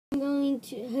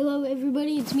Hello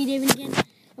everybody, it's me David again.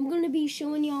 I'm going to be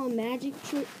showing y'all a magic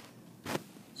trick.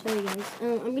 Sorry guys.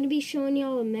 I'm going to be showing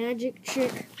y'all a magic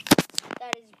trick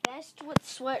that is best with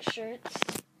sweatshirts.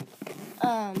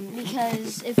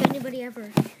 Because if anybody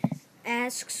ever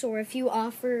asks or if you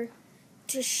offer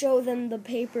to show them the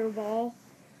paper ball,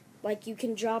 like you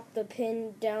can drop the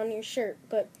pin down your shirt.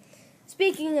 But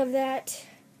speaking of that,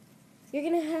 you're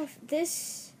going to have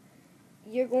this.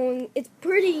 It's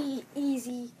pretty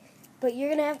easy, but you're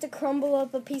going to have to crumble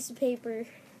up a piece of paper.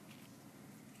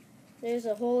 There's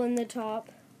a hole in the top,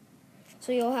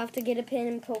 so you'll have to get a pin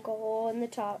and poke a hole in the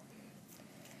top.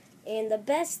 And the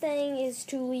best thing is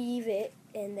to leave it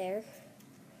in there,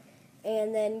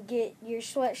 and then get your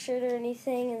sweatshirt or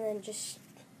anything, and then just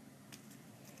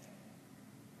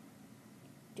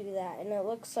do that. And it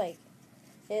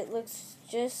looks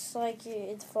just like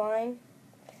it's fine.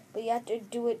 But you have to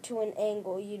do it to an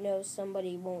angle,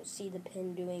 somebody won't see the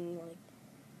pin doing,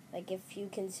 like if you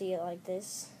can see it like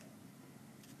this.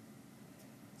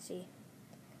 See?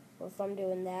 Well, if I'm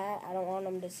doing that, I don't want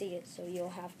them to see it, so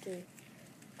you'll have to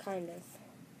kind of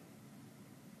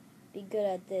be good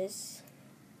at this.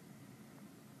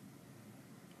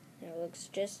 It looks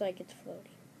just like it's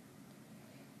floating.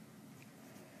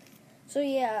 So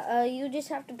yeah, you just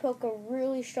have to poke a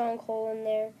really strong hole in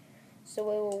there so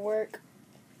it will work.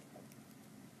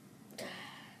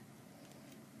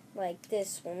 Like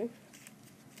this one.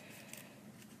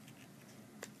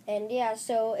 And yeah,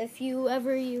 so if you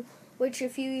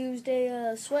used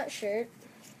a sweatshirt,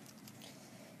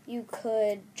 you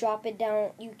could drop it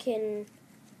down. You can,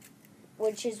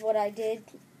 which is what I did,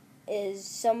 is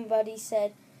somebody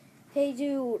said, "Hey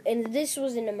dude," and this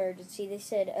was an emergency. They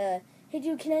said, "Hey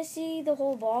dude, can I see the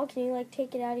whole ball? Can you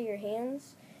take it out of your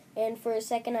hands?" And for a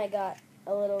second I got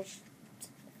a little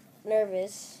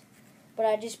nervous. But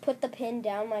I just put the pin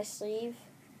down my sleeve,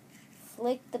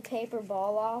 flicked the paper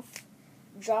ball off,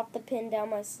 dropped the pin down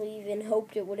my sleeve, and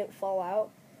hoped it wouldn't fall out.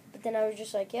 But then I was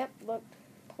just like, yep, look,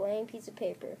 plain piece of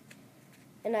paper.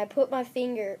 And I put my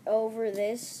finger over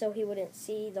this so he wouldn't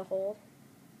see the hole.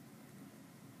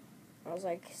 I was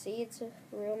like, see, it's a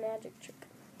real magic trick.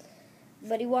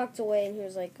 But he walked away and he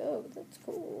was like, oh, that's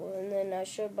cool. And then I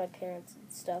showed my parents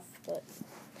and stuff. But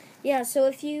yeah,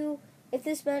 so if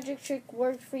this magic trick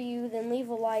worked for you, then leave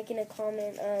a like and a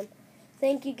comment.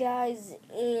 Thank you guys,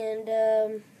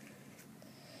 and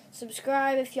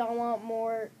subscribe if y'all want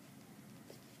more,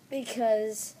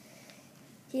 because,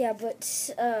 yeah, but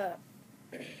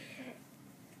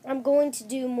I'm going to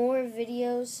do more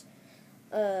videos.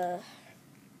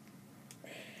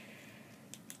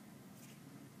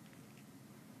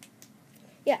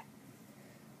 Yeah,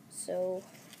 so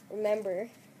remember,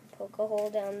 poke a hole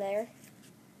down there.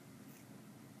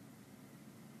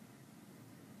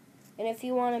 And if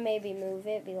you want to maybe move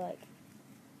it, be like,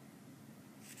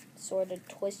 sort of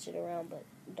twist it around, but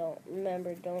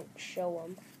don't show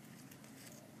them.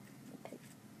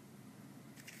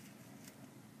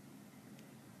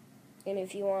 And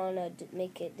if you want to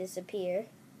make it disappear,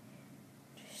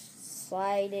 just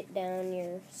slide it down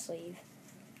your sleeve.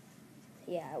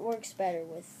 Yeah, it works better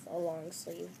with a long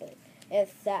sleeve, but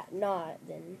if not,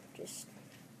 then just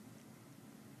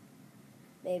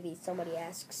maybe somebody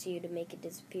asks you to make it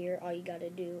disappear. All you gotta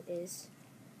do is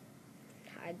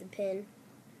hide the pin,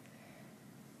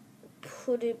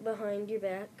 put it behind your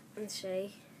back, and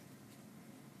say,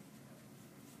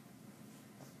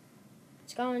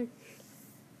 it's gone.